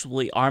 like,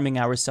 actually arming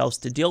ourselves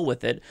to deal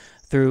with it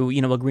through,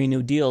 you know, a Green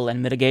New Deal,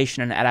 and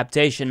mitigation and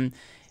adaptation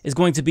is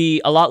going to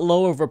be a lot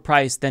lower of a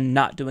price than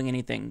not doing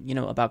anything, you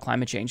know, about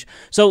climate change.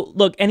 So,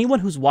 look, anyone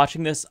who's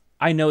watching this,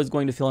 I know is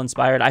going to feel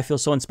inspired. I feel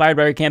so inspired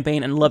by your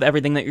campaign and love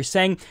everything that you're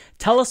saying.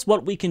 Tell us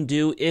what we can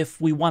do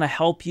if we want to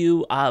help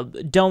you,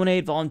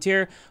 donate,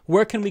 volunteer.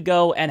 Where can we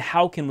go, and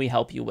how can we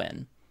help you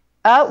win?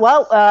 They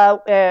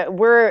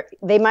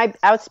might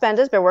outspend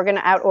us, but we're going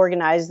to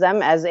out-organize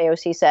them, as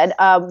AOC said.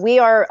 We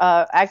are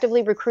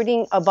actively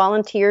recruiting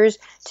volunteers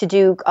to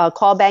do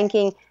call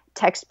banking,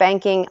 text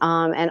banking,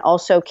 and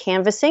also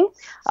canvassing.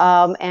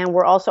 And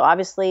we're also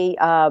obviously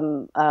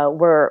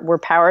we're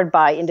powered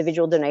by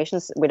individual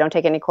donations. We don't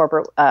take any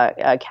corporate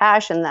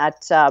cash, and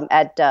that's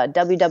at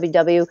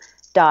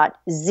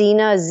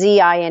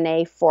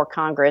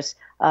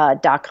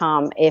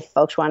www.zina4congress.com. If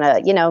folks want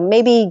to, you know,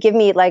 maybe give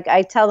me, like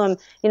I tell them,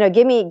 you know,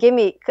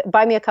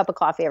 buy me a cup of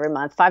coffee every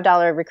month.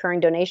 $5 recurring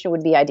donation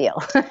would be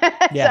ideal.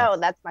 So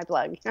that's my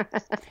plug.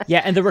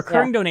 Yeah, and the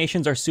recurring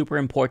donations are super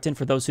important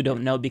for those who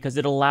don't know, because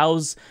it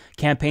allows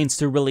campaigns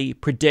to really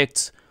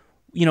predict,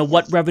 you know,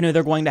 what revenue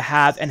they're going to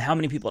have and how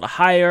many people to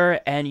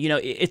hire. And, you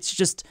know,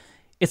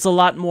 it's a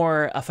lot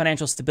more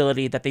financial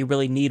stability that they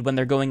really need when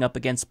they're going up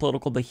against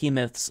political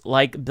behemoths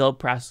like Bill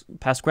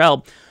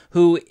Pascrell,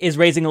 who is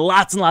raising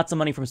lots and lots of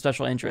money from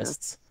special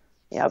interests.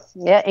 Yep.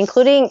 Yeah,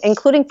 including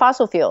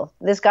fossil fuel.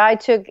 This guy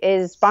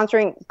is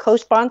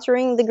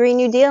co-sponsoring the Green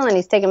New Deal, and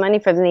he's taking money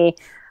from the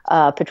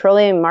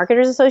Petroleum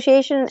Marketers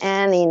Association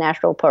and the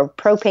National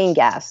Propane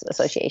Gas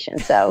Association.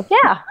 So,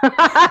 yeah.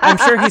 I'm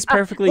sure he's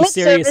perfectly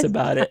serious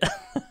about it.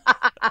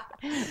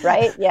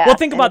 Right? Yeah. Well,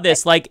 think about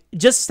this. Like,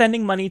 just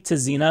sending money to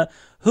Zina,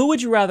 Who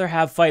would you rather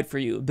have fight for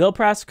you? Bill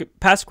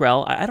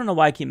Pascrell, I don't know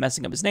why I keep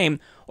messing up his name,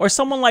 or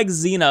someone like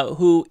Zina,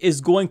 who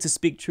is going to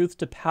speak truth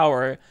to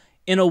power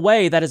in a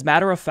way that is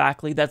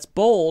matter-of-factly, that's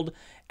bold,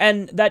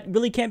 and that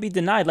really can't be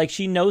denied. Like,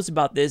 she knows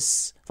about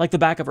this like the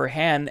back of her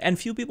hand, and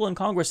few people in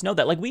Congress know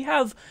that. Like, we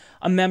have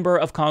a member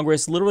of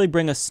Congress literally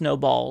bring a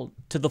snowball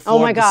to the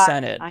floor of the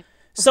Senate.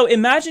 So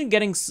imagine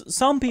getting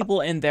some people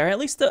in there, at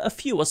least a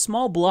few, a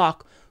small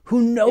block,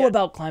 who know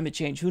about climate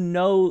change, who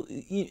know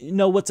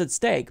what's at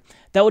stake.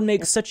 That would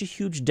make such a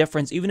huge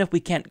difference, even if we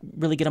can't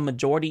really get a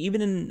majority,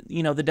 even in,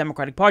 the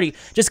Democratic Party.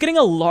 Just getting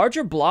a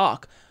larger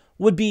block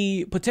would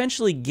be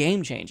potentially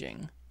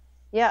game-changing.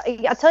 Yeah,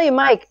 I'll tell you,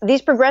 Mike,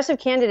 these progressive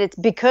candidates,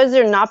 because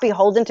they're not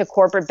beholden to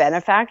corporate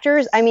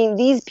benefactors, I mean,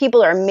 these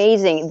people are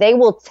amazing. They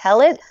will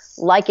tell it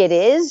like it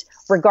is,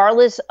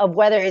 regardless of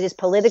whether it is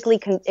politically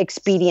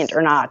expedient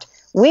or not.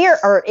 We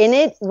are in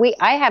it.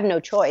 I have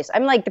no choice.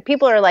 I'm like, the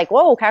people are like,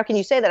 whoa, how can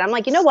you say that? I'm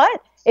like, you know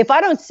what? If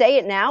I don't say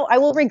it now, I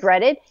will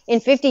regret it in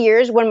 50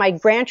 years when my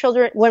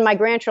grandchildren,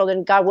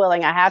 God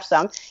willing, I have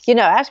some,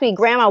 ask me,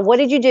 Grandma, what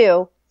did you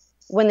do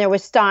when there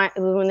was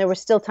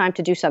still time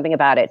to do something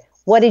about it?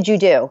 What did you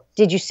do?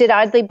 Did you sit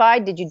idly by?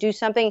 Did you do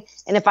something?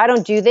 And if I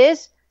don't do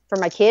this for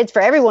my kids,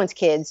 for everyone's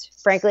kids,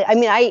 frankly, I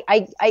mean,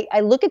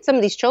 I look at some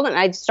of these children and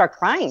I just start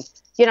crying.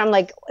 I'm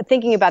like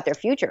thinking about their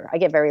future. I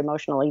get very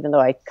emotional, even though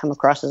I come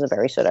across as a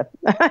very sort of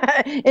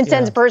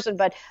intense person.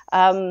 But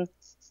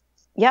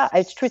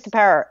it's truth to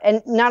power.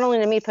 And not only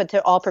to me, but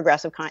to all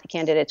progressive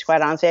candidates,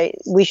 quite honestly.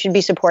 We should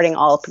be supporting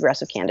all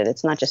progressive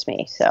candidates, not just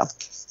me. So.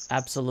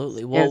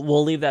 Absolutely.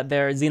 We'll leave that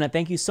there. Zina,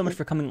 thank you so much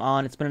for coming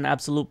on. It's been an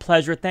absolute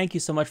pleasure. Thank you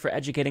so much for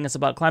educating us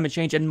about climate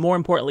change and, more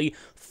importantly,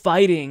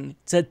 fighting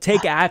to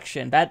take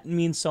action. That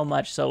means so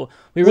much. So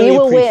we really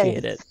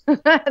appreciate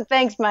it.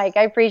 Thanks, Mike.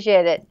 I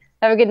appreciate it.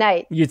 Have a good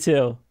night. You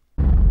too.